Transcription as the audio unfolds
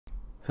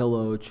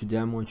Hello, today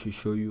I'm going to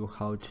show you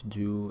how to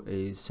do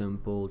a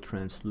simple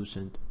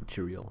translucent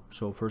material.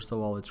 So first of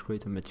all, let's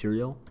create a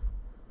material.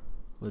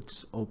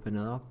 Let's open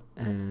it up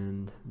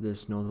and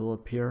this node will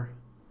appear.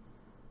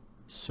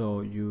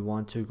 So you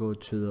want to go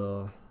to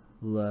the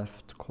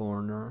left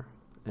corner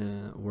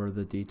where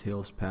the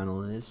details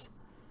panel is,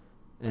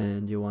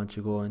 and you want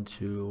to go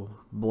into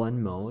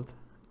blend mode,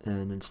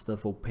 and instead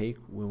of opaque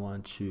we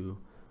want to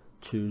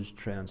choose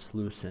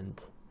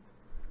translucent.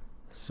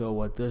 So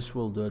what this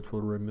will do, it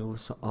will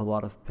remove a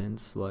lot of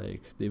pins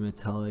like the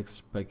metallic,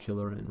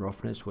 specular, and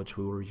roughness, which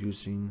we were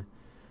using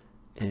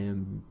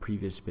in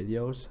previous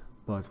videos,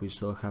 but we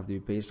still have the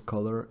base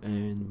color,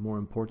 and more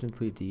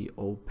importantly the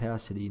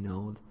opacity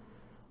node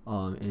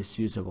is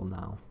usable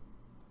now.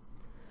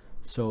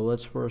 So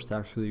let's first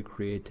actually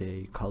create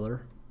a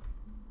color.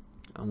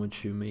 I'm going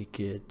to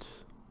make it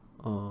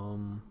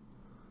I'm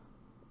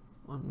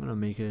gonna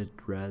make it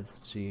red,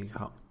 see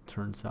how it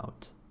turns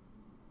out.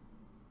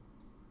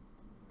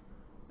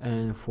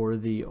 And for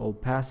the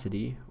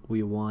opacity,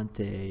 we want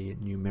a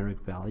numeric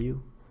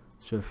value.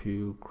 So if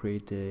you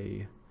create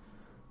a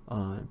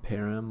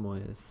param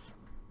with,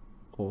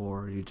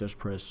 or you just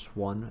press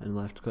 1 and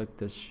left click,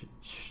 this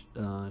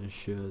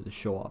should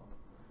show up.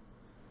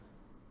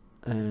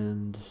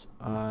 And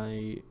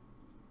I'm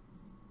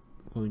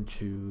going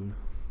to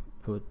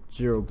put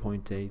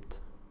 0.8,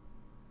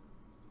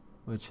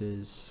 which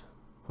is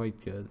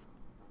quite good.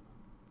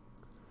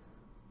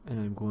 And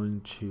I'm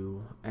going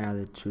to add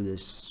it to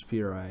this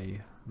sphere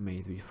I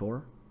made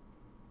before.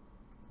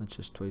 Let's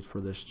just wait for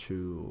this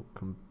to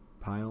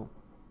compile.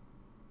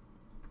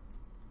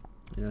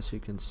 And as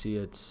you can see,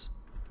 it's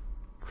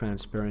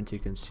transparent. You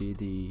can see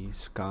the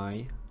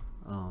sky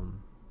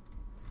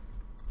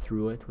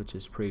through it, which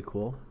is pretty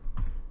cool.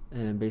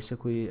 And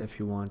basically, if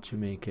you want to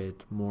make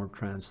it more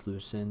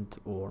translucent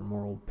or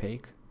more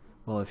opaque,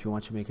 well, if you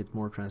want to make it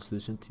more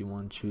translucent, you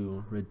want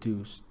to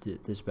reduce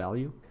this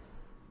value.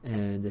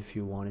 And if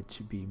you want it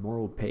to be more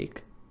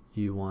opaque,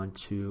 you want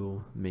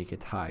to make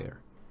it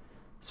higher.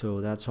 So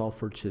that's all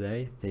for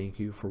today. Thank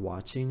you for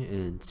watching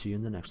and see you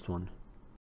in the next one.